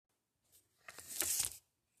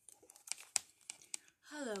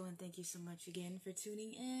Thank you so much again for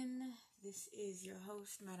tuning in. This is your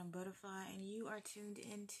host, Madam Butterfly, and you are tuned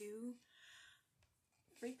into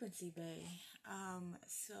Frequency Bay.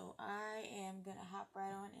 So I am gonna hop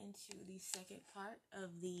right on into the second part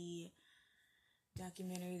of the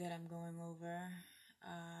documentary that I'm going over,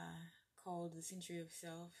 called The Century of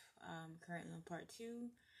Self. Currently on part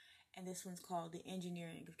 2, and this one's called The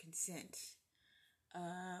Engineering of Consent.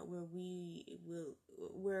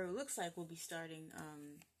 Where it looks like we'll be starting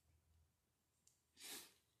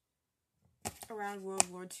around World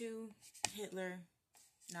War II, Hitler,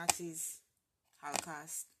 Nazis,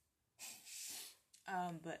 Holocaust.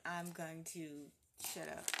 But I'm going to shut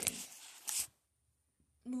up and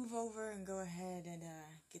move over and go ahead and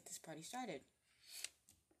get this party started.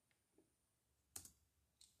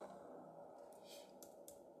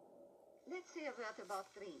 Let's say a word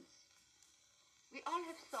about dreams. We all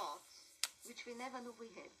have thoughts which we never knew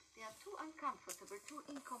we had. They are too uncomfortable, too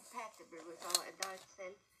incompatible with our adult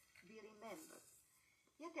self to be remembered.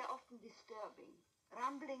 Yet they are often disturbing,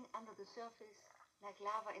 rumbling under the surface like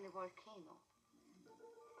lava in a volcano.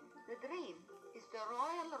 The dream is the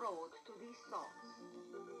royal road to these thoughts,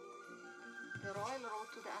 the royal road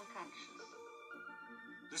to the unconscious.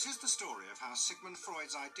 This is the story of how Sigmund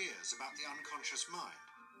Freud's ideas about the unconscious mind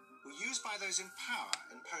were used by those in power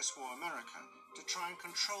in post-war America to try and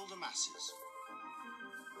control the masses.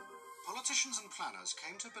 Politicians and planners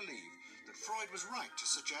came to believe that Freud was right to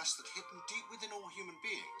suggest that hidden deep within all human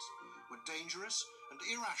beings were dangerous and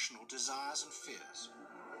irrational desires and fears.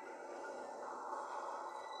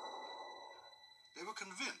 They were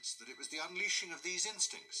convinced that it was the unleashing of these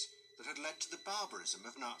instincts that had led to the barbarism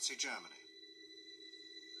of Nazi Germany.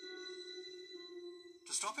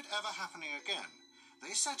 To stop it ever happening again,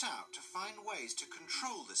 they set out to find ways to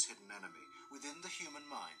control this hidden enemy within the human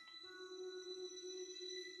mind.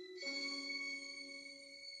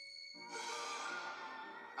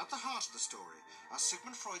 At the heart of the story are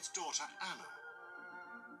Sigmund Freud's daughter Anna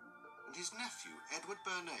and his nephew Edward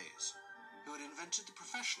Bernays, who had invented the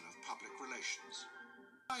profession of public relations.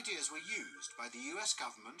 Ideas were used by the US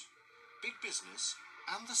government, big business,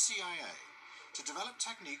 and the CIA to develop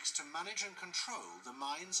techniques to manage and control the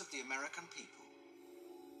minds of the American people.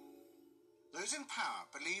 Those in power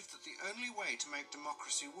believed that the only way to make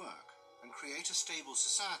democracy work and create a stable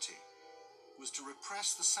society was to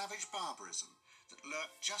repress the savage barbarism that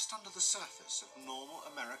lurked just under the surface of normal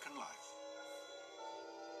American life.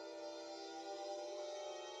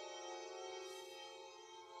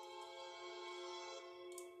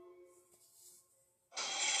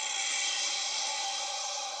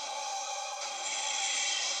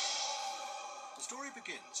 The story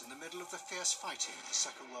begins in the middle of the fierce fighting of the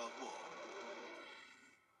Second World War.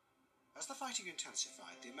 As the fighting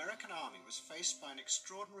intensified, the American army was faced by an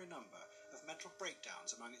extraordinary number of mental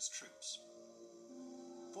breakdowns among its troops.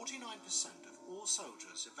 49% of all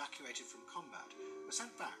soldiers evacuated from combat were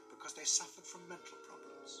sent back because they suffered from mental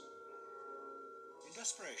problems. In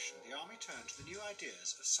desperation, the army turned to the new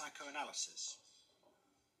ideas of psychoanalysis.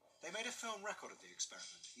 They made a film record of the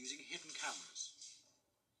experiment using hidden cameras.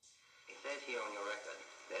 It says here on your record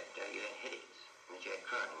that you had headaches and that you had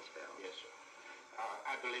crying spells. Yes, sir.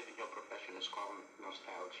 I believe in your profession is called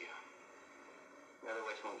nostalgia. In other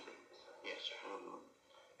words, homesickness. Yes, sir. Mm-hmm.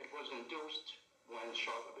 It was induced when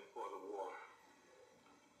shortly before the war,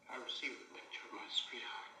 I received a picture of my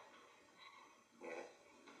sweetheart. Yes.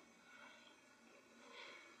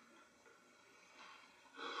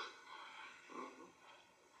 Mm-hmm.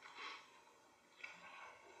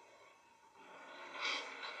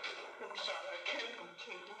 I'm sorry, I can't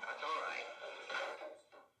continue. That's all right.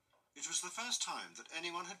 It was the first time that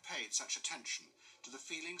anyone had paid such attention to the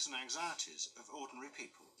feelings and anxieties of ordinary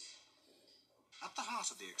people. At the heart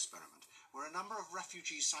of the experiment were a number of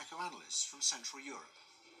refugee psychoanalysts from Central Europe.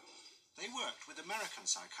 They worked with American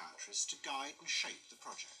psychiatrists to guide and shape the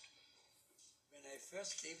project. When I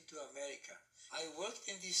first came to America, I worked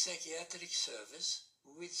in the psychiatric service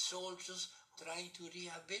with soldiers trying to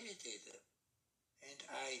rehabilitate them. And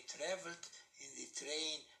I traveled in the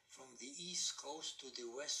train from the East Coast to the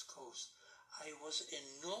West Coast. I was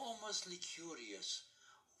enormously curious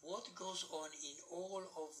what goes on in all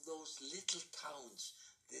of those little towns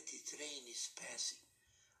that the train is passing.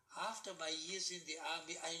 After my years in the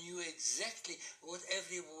army, I knew exactly what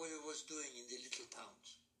everybody was doing in the little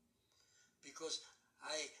towns. Because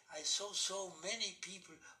I saw so many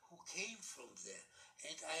people who came from there,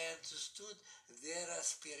 and I understood their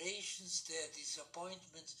aspirations, their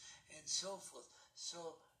disappointments, and so forth.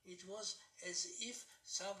 So it was as if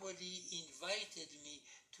somebody invited me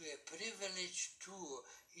to a privileged tour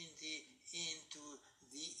into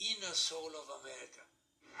the inner soul of America.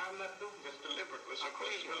 I'm not doing this deliberately, so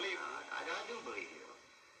please believe me. I do believe you.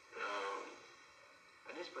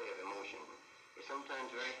 A display of emotion is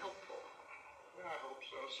sometimes very helpful. Well, I hope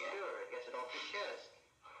so, sir. Sure, it gets it off your chest.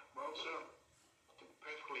 Well, sir, to be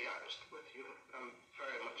perfectly honest with you, I'm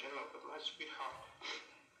very much in love with my sweetheart.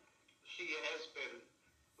 She has been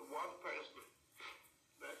the one person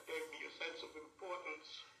that gave me a sense of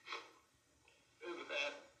importance, and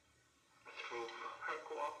that through her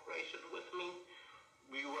cooperation with me,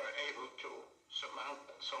 we were able to surmount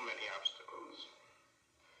so many obstacles.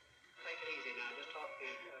 Take it easy now. Just talk to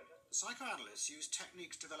The psychoanalysts used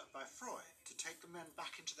techniques developed by Freud to take the men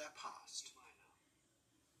back into their past.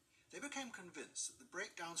 They became convinced that the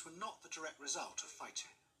breakdowns were not the direct result of fighting.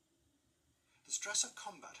 The stress of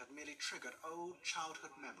combat had merely triggered old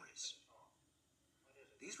childhood memories.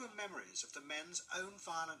 These were memories of the men's own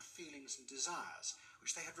violent feelings and desires,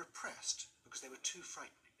 which they had repressed because they were too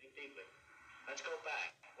frightening. Think deeply. Let's go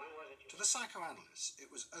back. When was it To the psychoanalysts,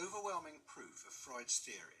 it was overwhelming proof of Freud's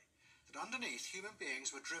theory that underneath human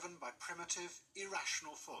beings were driven by primitive,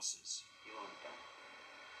 irrational forces. you want that?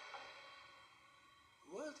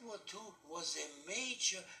 World War II was a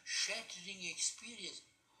major shattering experience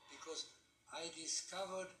because I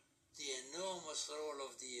discovered the enormous role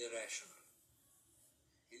of the irrational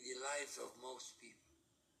in the lives of most people.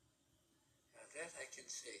 Now that I can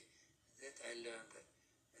say, that I learned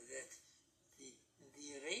that the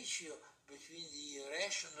ratio between the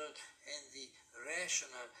irrational and the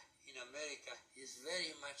rational in America is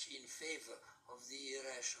very much in favor of the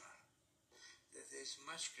irrational. That there is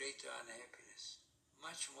much greater unhappiness,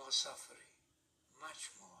 much more suffering, much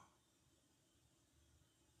more.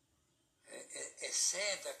 A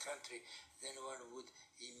sadder country than one would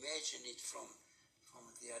imagine it from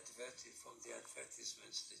the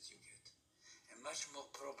advertisements that you get. A much more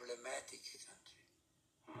problematic country.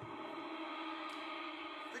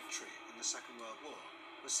 Victory in the Second World War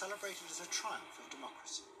was celebrated as a triumph of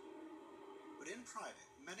democracy. But in private,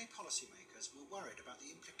 many policymakers were worried about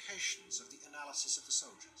the implications of the analysis of the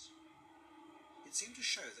soldiers. It seemed to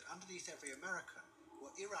show that underneath every American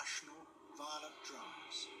were irrational, violent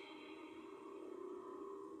drives.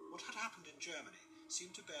 What had happened in Germany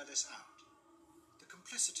seemed to bear this out. The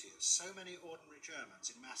complicity of so many ordinary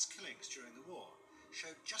Germans in mass killings during the war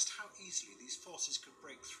showed just how easily these forces could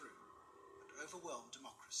break through and overwhelm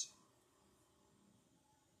democracy.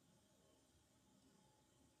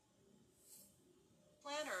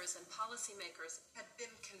 Planners and policymakers had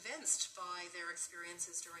been convinced by their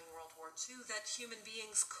experiences during World War II that human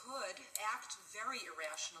beings could act very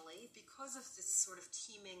irrationally because of this sort of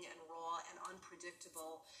teeming and raw and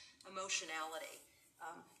unpredictable emotionality,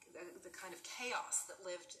 the kind of chaos that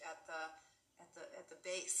lived at the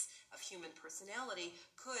base of human personality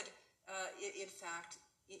could, in fact,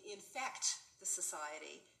 infect the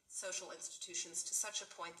society, social institutions, to such a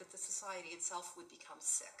point that the society itself would become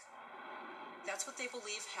sick. That's what they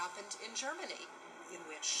believe happened in Germany, in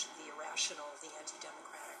which the irrational, the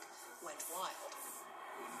anti-democratic, went wild.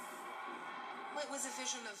 Well, it was a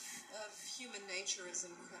vision of human nature as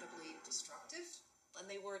incredibly destructive, and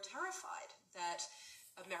they were terrified that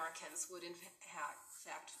Americans would in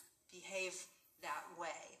fact behave that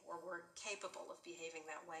way, or were capable of behaving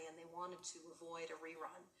that way, and they wanted to avoid a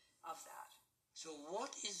rerun of that. So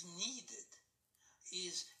what is needed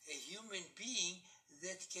is a human being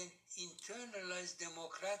that can internalize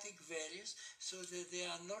democratic values so that they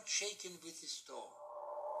are not shaken with the storm.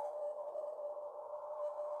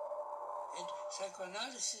 And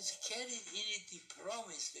psychoanalysis carried in it the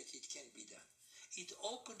promise that it can be done. It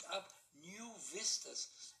opened up new vistas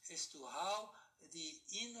as to how the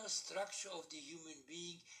inner structure of the human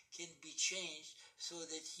being can be changed so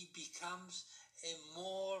that he becomes a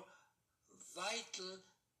more vital,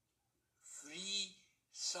 free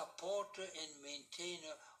supporter and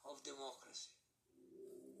maintainer of democracy.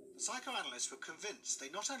 The psychoanalysts were convinced they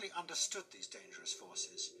not only understood these dangerous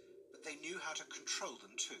forces, but they knew how to control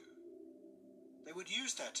them too. They would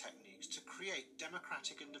use their techniques to create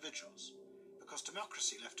democratic individuals, because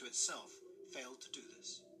democracy left to itself failed to do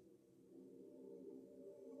this.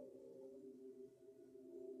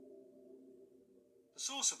 The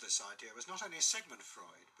source of this idea was not only Sigmund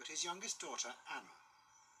Freud, but his youngest daughter, Anna.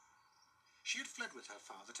 She had fled with her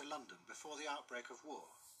father to London before the outbreak of war,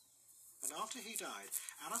 and after he died,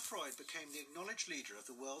 Anna Freud became the acknowledged leader of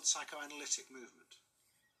the world psychoanalytic movement.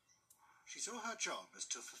 She saw her job as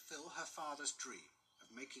to fulfill her father's dream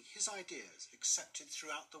of making his ideas accepted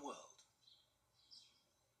throughout the world.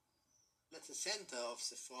 At the center of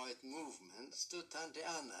the Freud movement stood Tante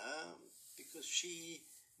Anna because she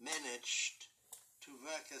managed to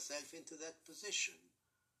work herself into that position.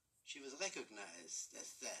 she was recognized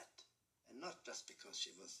as that, and not just because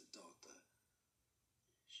she was the daughter.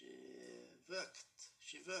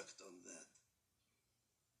 She worked on that.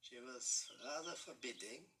 She was rather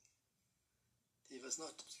forbidding. She was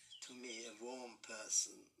not, to me, a warm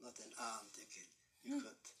person, not an aunt you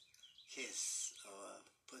could kiss or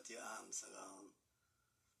put your arms around.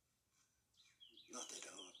 Not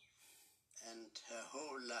at all. And her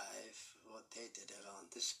whole life rotated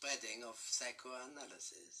around the spreading of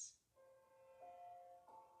psychoanalysis.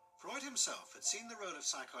 Freud himself had seen the role of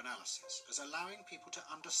psychoanalysis as allowing people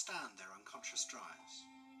to understand their unconscious drives.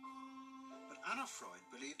 But Anna Freud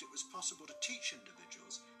believed it was possible to teach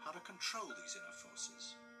individuals how to control these inner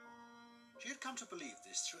forces. She had come to believe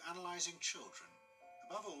this through analysing children,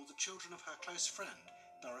 above all the children of her close friend,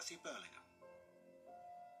 Dorothy Burlingham.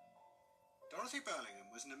 Dorothy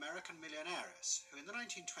Burlingham was an American millionairess who in the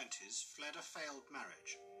 1920s fled a failed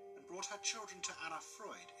marriage and brought her children to Anna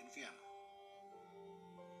Freud in Vienna.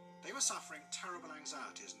 They were suffering terrible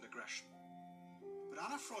anxieties and aggression, but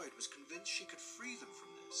Anna Freud was convinced she could free them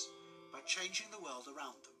from this by changing the world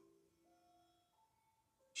around them.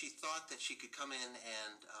 She thought that she could come in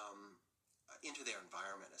and into their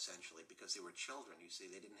environment, essentially, because they were children. You see,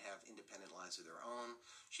 they didn't have independent lives of their own.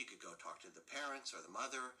 She could go talk to the parents or the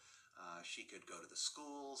mother. She could go to the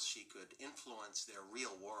schools. She could influence their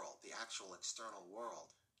real world, the actual external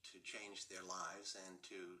world, to change their lives and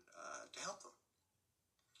to help them.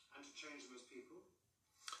 And to change them as people?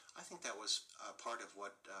 I think that was part of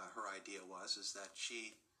what her idea was, is that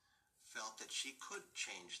she felt that she could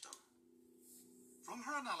change them. From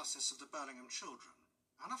her analysis of the Burlingham children,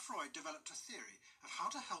 Anna Freud developed a theory of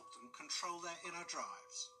how to help them control their inner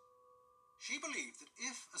drives. She believed that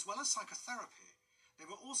if, as well as psychotherapy, they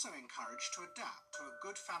were also encouraged to adapt to a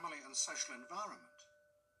good family and social environment,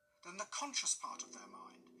 then the conscious part of their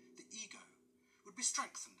mind, the ego, would be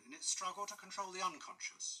strengthened in its struggle to control the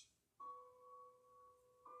unconscious.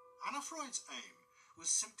 Anna Freud's aim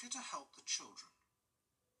was simply to help the children.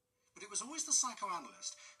 But it was always the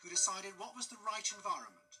psychoanalyst who decided what was the right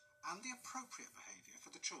environment and the appropriate behaviour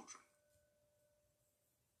for the children.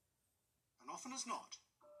 And often as not,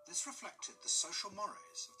 this reflected the social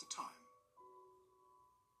mores of the time.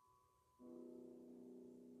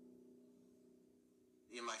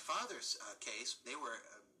 In my father's case, they were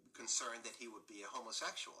concerned that he would be a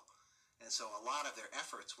homosexual. And so a lot of their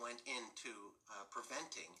efforts went into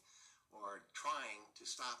preventing or trying to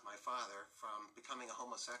stop my father from becoming a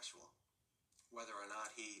homosexual. Whether or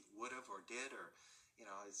not he would have or did, or,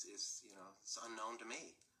 it's unknown to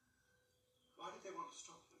me. Why did they want to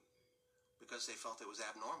stop him? Because they felt it was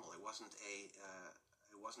abnormal. It wasn't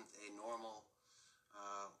a normal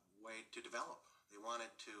way to develop. They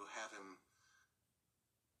wanted to have him.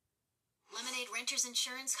 Lemonade Renters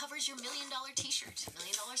Insurance covers your $1 million t-shirt, $1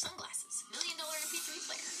 million sunglasses, $1 million MP3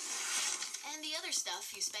 player, and the other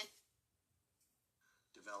stuff you spent.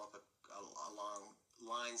 Develop along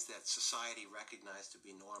lines that society recognized to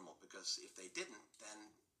be normal, because if they didn't, then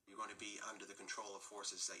you're going to be under the control of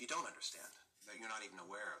forces that you don't understand, that you're not even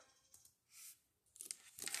aware of.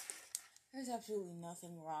 There's absolutely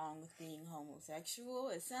nothing wrong with being homosexual.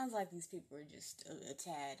 It sounds like these people are just a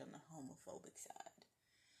tad on the homophobic side,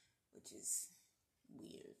 which is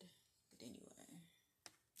weird. But anyway.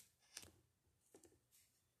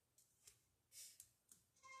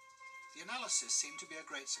 The analysis seemed to be a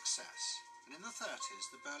great success, and in the 30s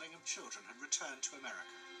the Burlingham children had returned to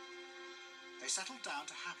America. They settled down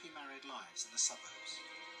to happy married lives in the suburbs.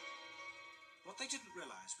 What they didn't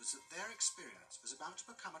realise was that their experience was about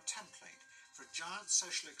to become a template for a giant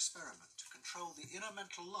social experiment to control the inner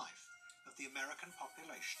mental life of the American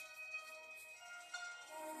population.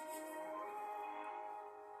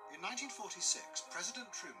 In 1946,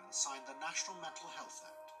 President Truman signed the National Mental Health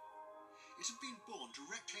Act. It had been born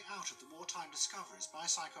directly out of the wartime discoveries by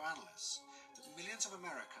psychoanalysts that millions of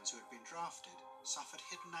Americans who had been drafted suffered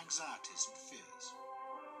hidden anxieties and fears.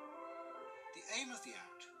 The aim of the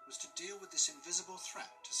act was to deal with this invisible threat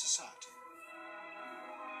to society.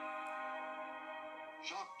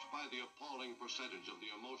 Shocked by the appalling percentage of the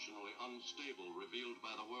emotionally unstable revealed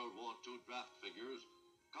by the World War II draft figures,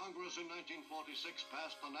 Congress in 1946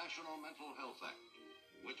 passed the National Mental Health Act,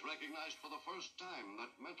 which recognized for the first time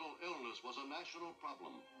that mental illness was a national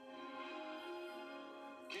problem.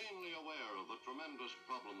 Keenly aware of the tremendous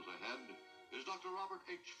problems ahead is Dr. Robert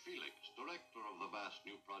H. Felix, director of the vast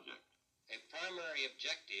new project. A primary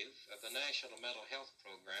objective of the National Mental Health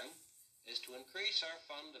Program is to increase our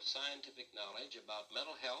fund of scientific knowledge about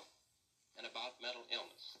mental health and about mental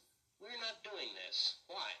illness. We're not doing this.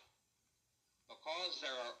 Why? Because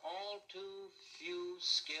there are all too few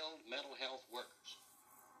skilled mental health workers.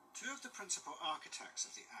 Two of the principal architects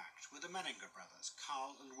of the act were the Menninger brothers,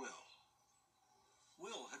 Carl and Will.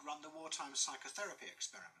 Will had run the wartime psychotherapy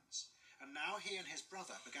experiments, and now he and his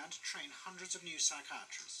brother began to train hundreds of new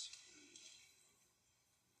psychiatrists.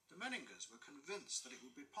 The Menningers were convinced that it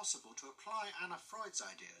would be possible to apply Anna Freud's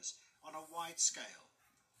ideas on a wide scale,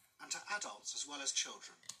 and to adults as well as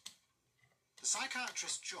children. The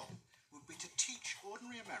psychiatrist's job would be to teach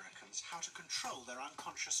ordinary Americans how to control their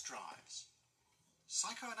unconscious drives.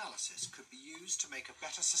 Psychoanalysis could be used to make a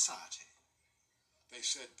better society. They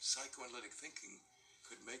said psychoanalytic thinking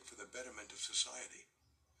could make for the betterment of society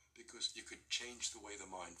because you could change the way the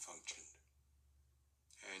mind functioned.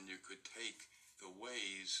 And you could take the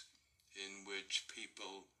ways in which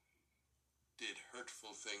people did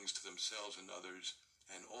hurtful things to themselves and others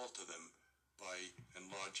and alter them by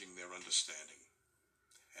enlarging their understanding.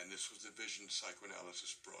 And this was the vision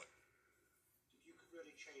psychoanalysis brought. That you could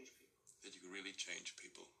really change people. That you could really change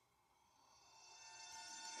people.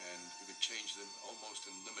 And you could change them almost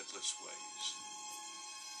in limitless ways.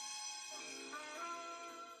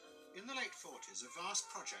 In the late 40s, a vast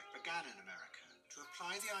project began in America to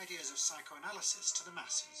apply the ideas of psychoanalysis to the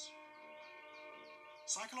masses.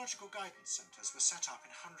 Psychological guidance centers were set up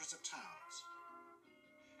in hundreds of towns.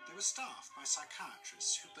 They were staffed by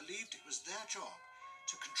psychiatrists who believed it was their job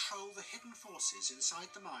to control the hidden forces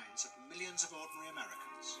inside the minds of millions of ordinary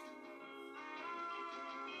Americans.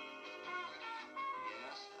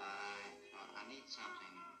 Yes, I need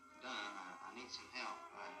something done. I need some help.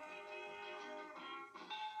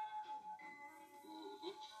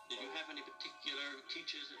 Did you have any particular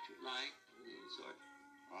teachers that you liked? Sort?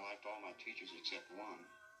 I liked all my teachers except one,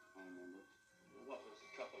 I remember. What was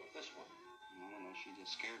the trouble with this one? I don't know, she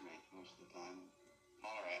just scared me most of the time.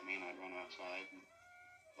 Holler at me and I'd run outside and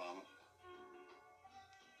vomit.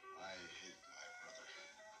 I hate my brother.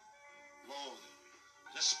 Loathe him.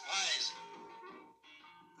 Despise him.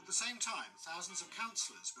 At the same time, thousands of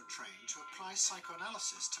counselors were trained to apply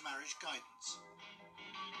psychoanalysis to marriage guidance.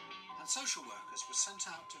 And social workers were sent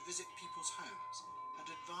out to visit people's homes and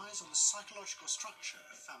advise on the psychological structure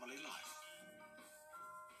of family life.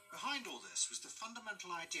 Behind all this was the fundamental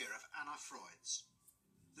idea of Anna Freud's,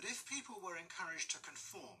 that if people were encouraged to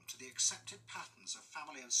conform to the accepted patterns of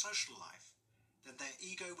family and social life, then their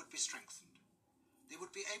ego would be strengthened. They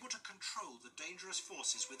would be able to control the dangerous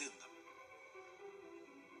forces within them.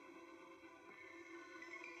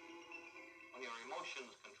 When your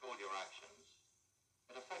emotions control your actions,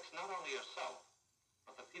 it affects not only yourself,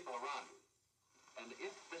 but the people around you. And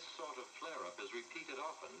if this sort of flare-up is repeated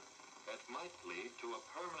often, it might lead to a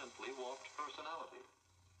permanently warped personality.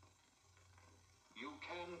 You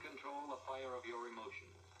can control the fire of your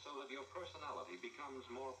emotions so that your personality becomes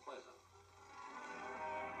more pleasant.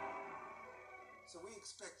 So we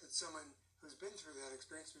expect that someone who's been through that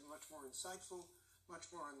experience will be much more insightful,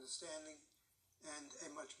 much more understanding, and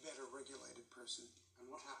a much better regulated person. And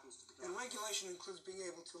what happens to the And regulation includes being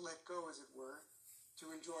able to let go, as it were, to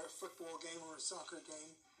enjoy a football game or a soccer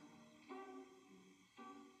game.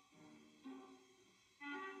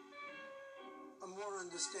 A more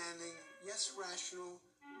understanding, yes, rational,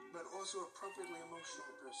 but also appropriately emotional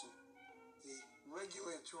person. The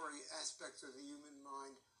regulatory aspects of the human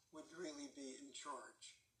mind would really be in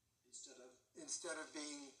charge. Instead of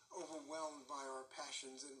being overwhelmed by our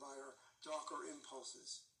passions and by our darker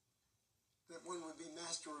impulses. That one would be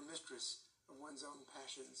master or mistress of one's own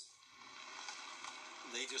passions.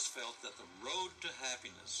 They just felt that the road to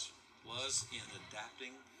happiness was in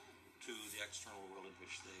adapting to the external world in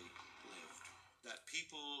which they lived. That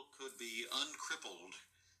people could be uncrippled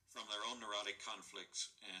from their own neurotic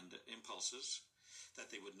conflicts and impulses,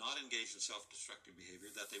 that they would not engage in self-destructive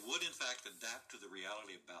behavior, that they would in fact adapt to the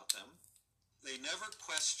reality about them. They never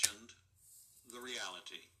questioned the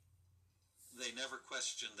reality. They never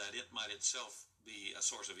questioned that it might itself be a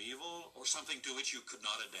source of evil or something to which you could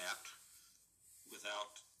not adapt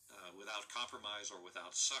without compromise or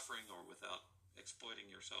without suffering or without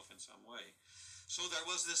exploiting yourself in some way. So there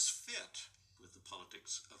was this fit with the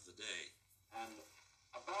politics of the day. And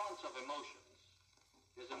a balance of emotions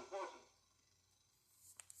is important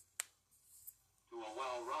to a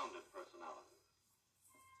well-rounded personality.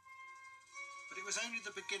 But it was only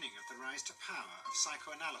the beginning of the rise to power of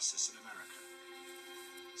psychoanalysis in America.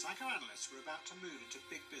 Psychoanalysts were about to move into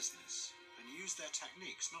big business and use their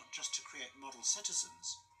techniques not just to create model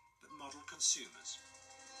citizens, but model consumers.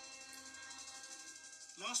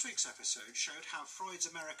 Last week's episode showed how Freud's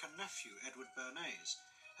American nephew, Edward Bernays,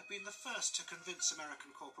 had been the first to convince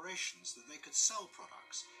American corporations that they could sell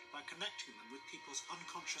products by connecting them with people's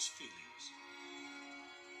unconscious feelings.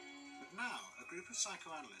 But now, a group of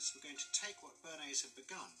psychoanalysts were going to take what Bernays had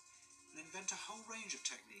begun and invent a whole range of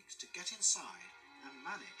techniques to get inside and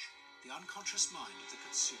manage the unconscious mind of the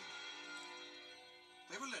consumer.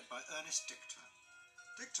 They were led by Ernest Dichter.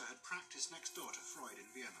 Dichter had practiced next door to Freud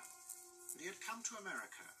in Vienna, but he had come to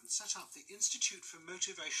America and set up the Institute for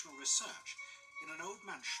Motivational Research in an old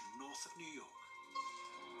mansion north of New York.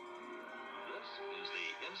 This is the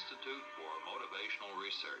Institute for Motivational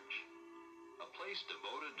Research, a place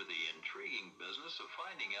devoted to the intriguing business of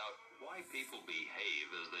finding out why people behave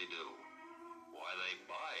as they do, why they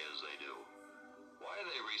buy as they do, why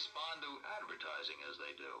they respond to advertising as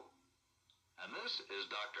they do. And this is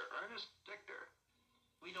Dr. Ernest Dichter.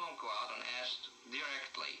 We don't go out and ask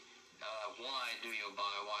directly, why do you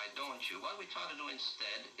buy, why don't you? What we try to do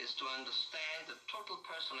instead is to understand the total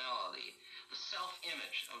personality, the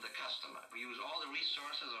self-image of the customer. We use all the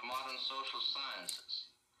resources of modern social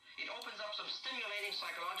sciences. It opens up some stimulating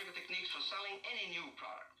psychological techniques for selling any new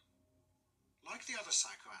product. Like the other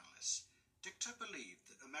psychoanalysts, Dichter believed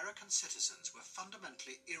that American citizens were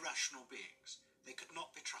fundamentally irrational beings. They could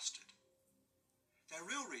not be trusted. Their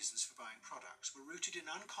real reasons for buying products were rooted in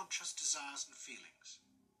unconscious desires and feelings.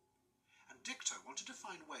 And Dichter wanted to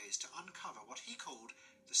find ways to uncover what he called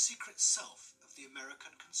the secret self of the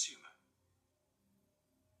American consumer.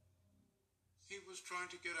 He was trying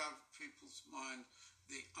to get out of people's mind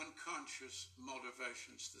the unconscious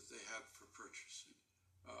motivations that they had for purchasing.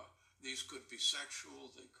 These could be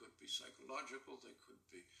sexual, they could be psychological, they could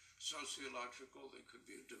be sociological, they could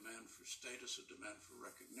be a demand for status, a demand for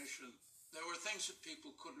recognition. There were things that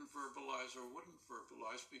people couldn't verbalize or wouldn't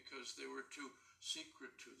verbalize because they were too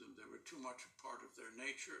secret to them. They were too much a part of their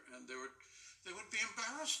nature, and they would be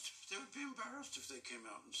embarrassed. They would be embarrassed if they came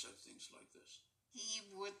out and said things like this. He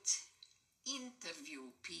would interview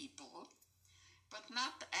people, but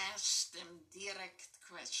not ask them direct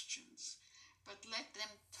questions, but let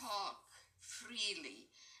them talk freely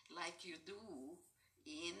like you do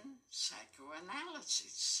in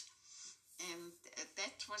psychoanalysis. And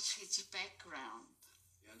that was his background.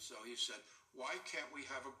 And so he said, why can't we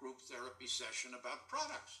have a group therapy session about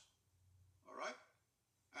products? All right?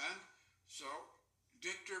 And so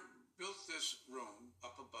Dichter built this room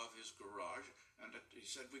up above his garage, and he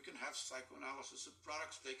said we can have psychoanalysis of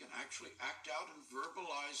products. They can actually act out and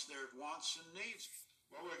verbalize their wants and needs.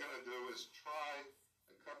 What we're going to do is try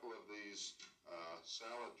a couple of these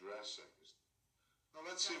salad dressings. Now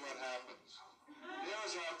let's see what happens.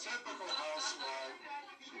 Here's our typical housewife.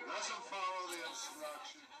 She doesn't follow the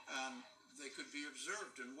instructions. And they could be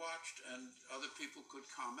observed and watched, and other people could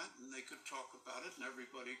comment, and they could talk about it, and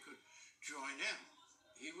everybody could join in.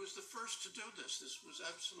 He was the first to do this. This was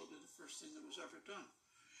absolutely the first thing that was ever done.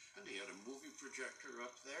 And he had a movie projector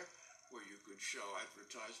up there where you could show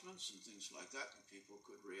advertisements and things like that, and people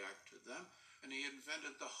could react to them. And he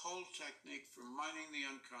invented the whole technique for mining the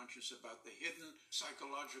unconscious about the hidden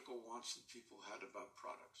psychological wants that people had about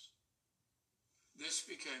products. This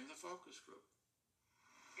became the focus group.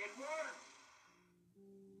 It worked.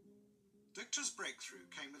 Dichter's breakthrough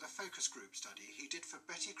came with a focus group study he did for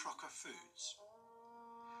Betty Crocker Foods.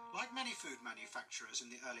 Like many food manufacturers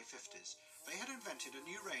in the early 50s, they had invented a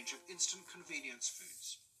new range of instant convenience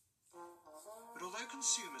foods. But although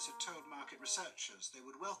consumers had told market researchers they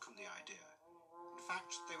would welcome the idea, in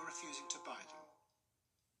fact, they were refusing to buy them.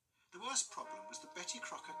 The worst problem was the Betty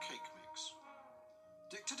Crocker cake mix.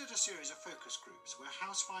 Dichter did a series of focus groups where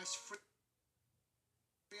housewives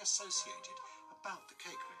freely associated about the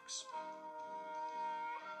cake mix.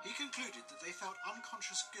 He concluded that they felt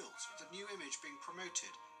unconscious guilt at the new image being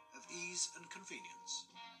promoted of ease and convenience.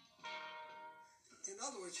 In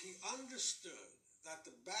other words, he understood that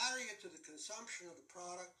the barrier to the consumption of the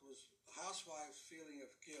product was the housewife's feeling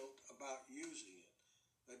of guilt about using it.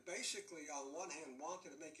 They basically, on one hand,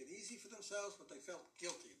 wanted to make it easy for themselves, but they felt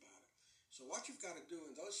guilty about it. So what you've got to do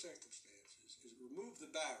in those circumstances is remove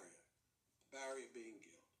the barrier being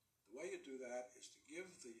guilt. The way you do that is to give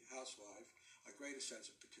the housewife a greater sense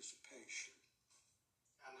of participation.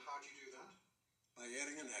 And how do you do that? By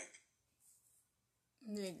adding an egg.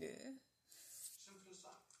 Nigga. Simple as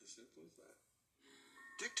that. As simple as that.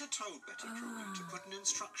 Dichter told Betty Crocker to put an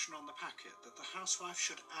instruction on the packet that the housewife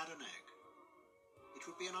should add an egg. It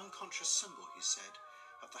would be an unconscious symbol, he said,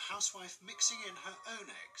 of the housewife mixing in her own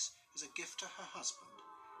eggs as a gift to her husband,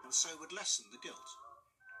 and so would lessen the guilt.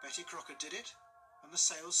 Betty Crocker did it, and the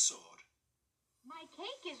sales soared. My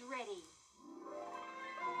cake is ready.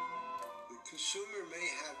 The consumer may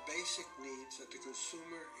have basic needs that the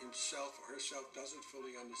consumer himself or herself doesn't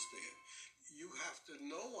fully understand. You have to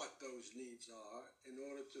know what those needs are in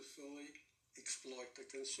order to fully exploit the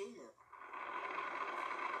consumer.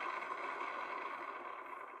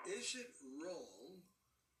 Is it wrong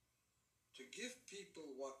to give people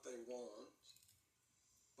what they want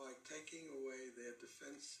by taking away their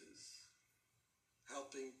defenses,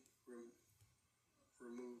 helping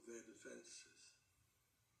remove their defenses.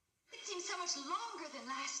 It seems so much longer than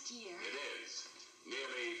last year. It is.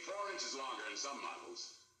 Nearly 4 inches longer in some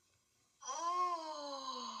models.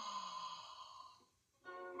 Oh.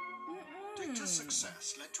 Dicta's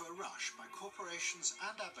success led to a rush by corporations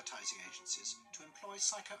and advertising agencies to employ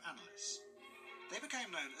psychoanalysts. They became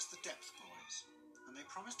known as the Depth Boys, and they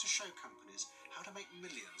promised to show companies how to make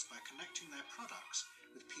millions by connecting their products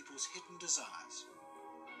with people's hidden desires.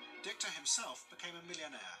 Dicta himself became a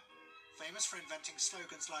millionaire, famous for inventing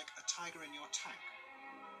slogans like "a tiger in your tank."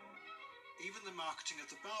 Even the marketing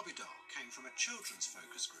of the Barbie doll came from a children's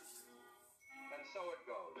focus group. And so it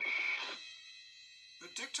goes.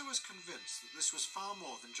 But Dicta was convinced that this was far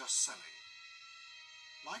more than just selling.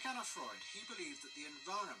 Like Anna Freud, he believed that the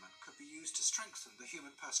environment could be used to strengthen the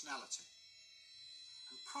human personality.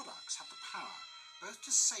 And products have the power both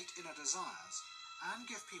to sate inner desires and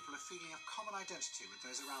give people a feeling of common identity with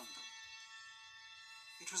those around them.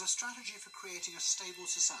 It was a strategy for creating a stable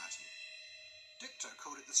society. Dicta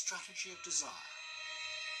called it the strategy of desire.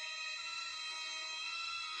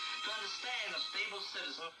 To understand a stable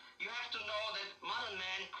citizen, you have to know that modern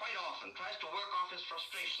man quite often tries to work off his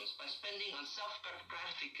frustrations by spending on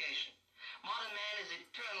self-gratification. Modern man is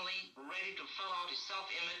eternally ready to fill out his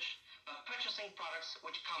self-image by purchasing products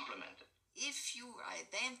which complement it. If you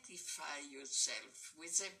identify yourself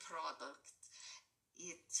with a product,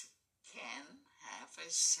 it can have a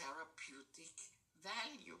therapeutic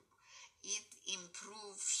value. It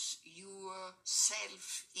improves your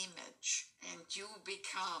self-image and you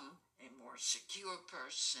become a more secure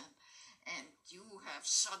person, and you have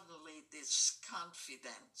suddenly this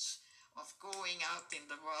confidence of going out in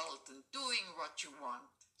the world and doing what you want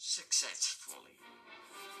successfully.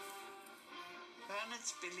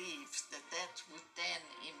 Bernays believes that that would then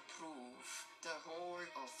improve the whole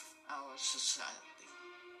of our society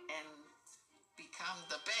and become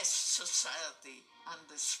the best society on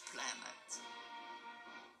this planet.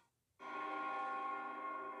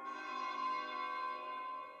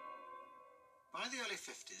 By the early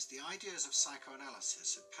 50s, the ideas of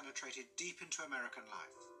psychoanalysis had penetrated deep into American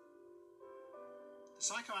life. The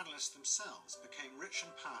psychoanalysts themselves became rich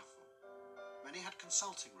and powerful. Many had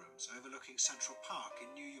consulting rooms overlooking Central Park in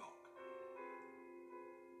New York.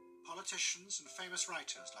 Politicians and famous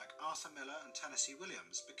writers like Arthur Miller and Tennessee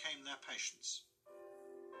Williams became their patients.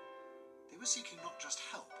 They were seeking not just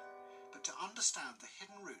help, but to understand the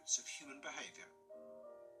hidden roots of human behavior.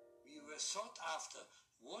 We were sought after.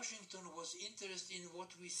 Washington was interested in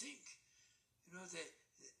what we think. You know, the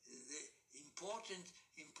important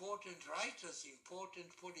writers,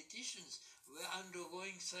 important politicians were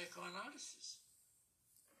undergoing psychoanalysis.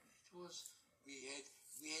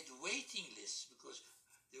 We had waiting lists because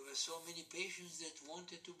there were so many patients that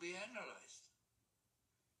wanted to be analyzed.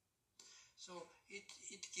 So it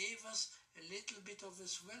gave us a little bit of a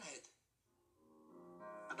swellhead.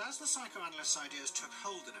 And as the psychoanalysts' ideas took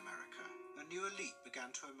hold in America, a new elite began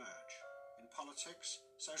to emerge in politics,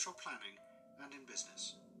 social planning, and in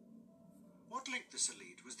business. What linked this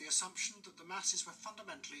elite was the assumption that the masses were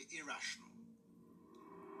fundamentally irrational.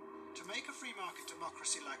 To make a free market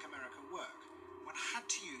democracy like America work, one had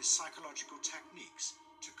to use psychological techniques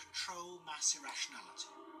to control mass irrationality.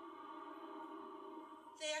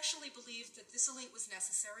 They actually believed that this elite was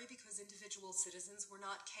necessary because individual citizens were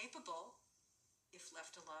not capable, if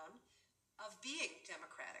left alone, of being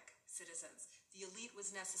democratic citizens. The elite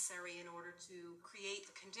was necessary in order to create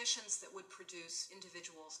the conditions that would produce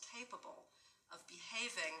individuals capable of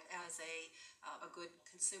behaving as a good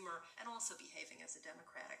consumer and also behaving as a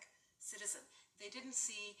democratic citizen. They didn't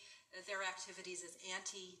see their activities as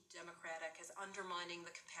anti-democratic, as undermining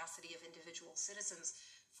the capacity of individual citizens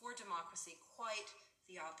for democracy. Quite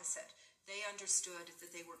the opposite. They understood that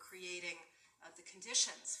they were creating the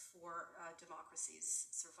conditions for democracy's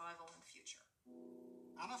survival and future.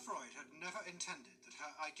 Anna Freud had never intended that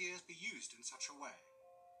her ideas be used in such a way,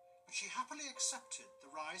 but she happily accepted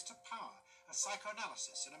the rise to power of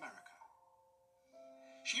psychoanalysis in America.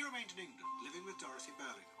 She remained in England, living with Dorothy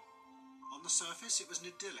Burlingham. On the surface, it was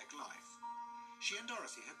an idyllic life. She and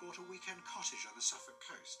Dorothy had bought a weekend cottage on the Suffolk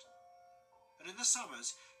coast. And in the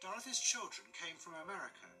summers, Dorothy's children came from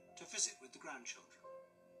America to visit with the grandchildren.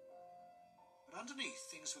 But underneath,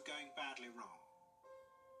 things were going badly wrong.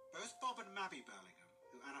 Both Bob and Mabby Burlingham,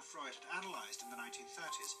 who Anna Freud had analysed in the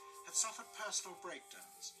 1930s, had suffered personal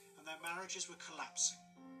breakdowns, and their marriages were collapsing.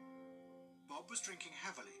 Bob was drinking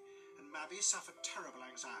heavily, and Mabby suffered terrible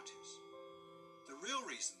anxieties. The real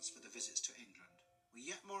reasons for the visits to England with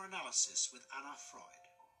yet more analysis with Anna Freud.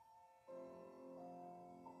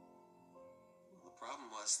 Well, the problem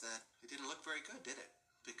was that it didn't look very good, did it?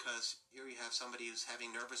 Because here you have somebody who's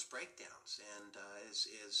having nervous breakdowns and is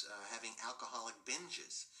having alcoholic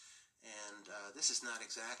binges. And this is not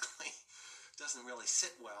exactly, doesn't really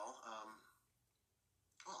sit well.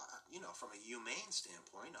 From a humane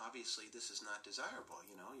standpoint, obviously this is not desirable.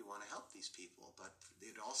 You want to help these people, but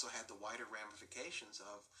it also had the wider ramifications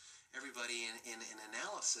of everybody in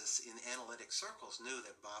analysis, in analytic circles, knew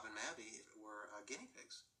that Bob and Mabby were guinea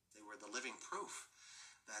pigs. They were the living proof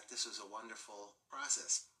that this was a wonderful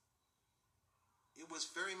process. It was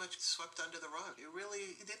very much swept under the rug. It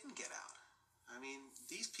didn't get out. I mean,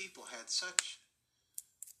 these people had such,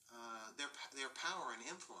 their power and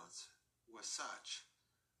influence was such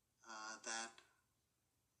that,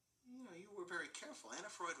 you were very careful. Anna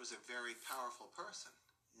Freud was a very powerful person,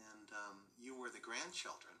 and you were the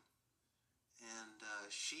grandchildren, and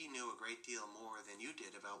she knew a great deal more than you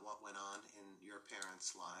did about what went on in your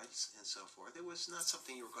parents' lives and so forth. It was not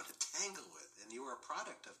something you were going to tangle with, and you were a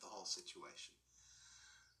product of the whole situation.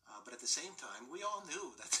 But at the same time, we all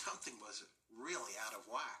knew that something was really out of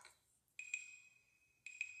whack.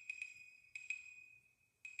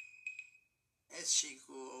 As she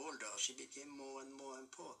grew older, she became more and more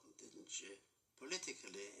important, didn't she?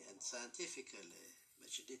 Politically and scientifically,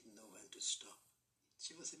 but she didn't know when to stop.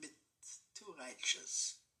 She was a bit too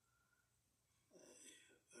righteous.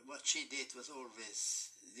 What she did was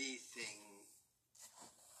always the thing,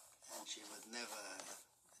 and she would never,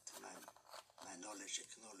 to my knowledge,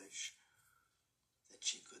 acknowledge that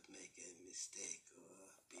she could make a mistake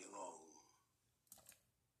or be wrong.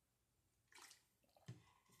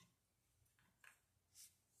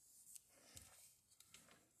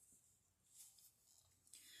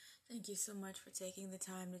 Thank you so much for taking the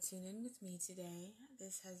time to tune in with me today.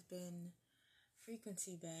 This has been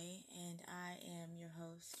Frequency Bay, and I am your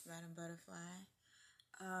host, Madam Butterfly.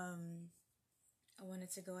 I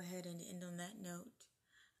wanted to go ahead and end on that note.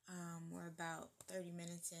 We're about 30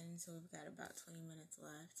 minutes in, so we've got about 20 minutes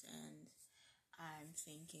left, and I'm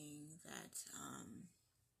thinking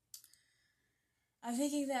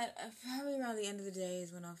that probably around the end of the day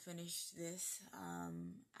is when I'll finish this.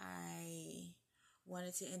 I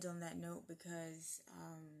wanted to end on that note because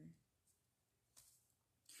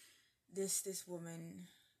this woman,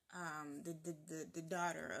 the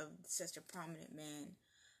daughter of such a prominent man,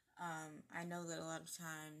 I know that a lot of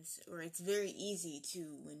times, or it's very easy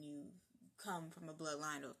to, when you come from a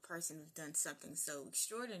bloodline of a person who's done something so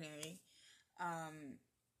extraordinary,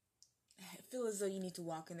 feel as though you need to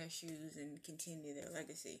walk in their shoes and continue their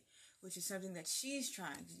legacy, which is something that she's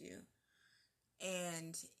trying to do.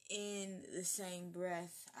 And in the same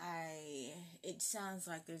breath, it sounds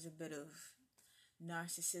like there's a bit of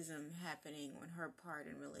narcissism happening on her part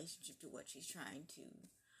in relationship to what she's trying to,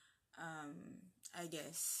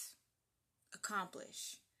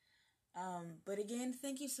 accomplish. But again,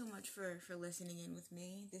 thank you so much for listening in with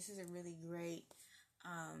me. This is a really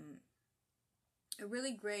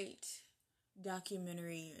great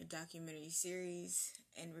documentary series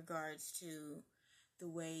in regards to the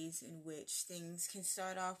ways in which things can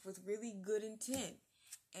start off with really good intent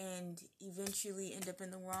and eventually end up in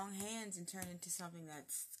the wrong hands and turn into something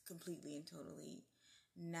that's completely and totally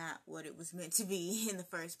not what it was meant to be in the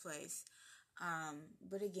first place.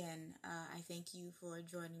 But again, I thank you for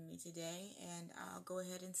joining me today, and I'll go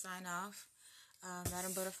ahead and sign off.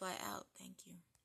 Madam Butterfly out. Thank you.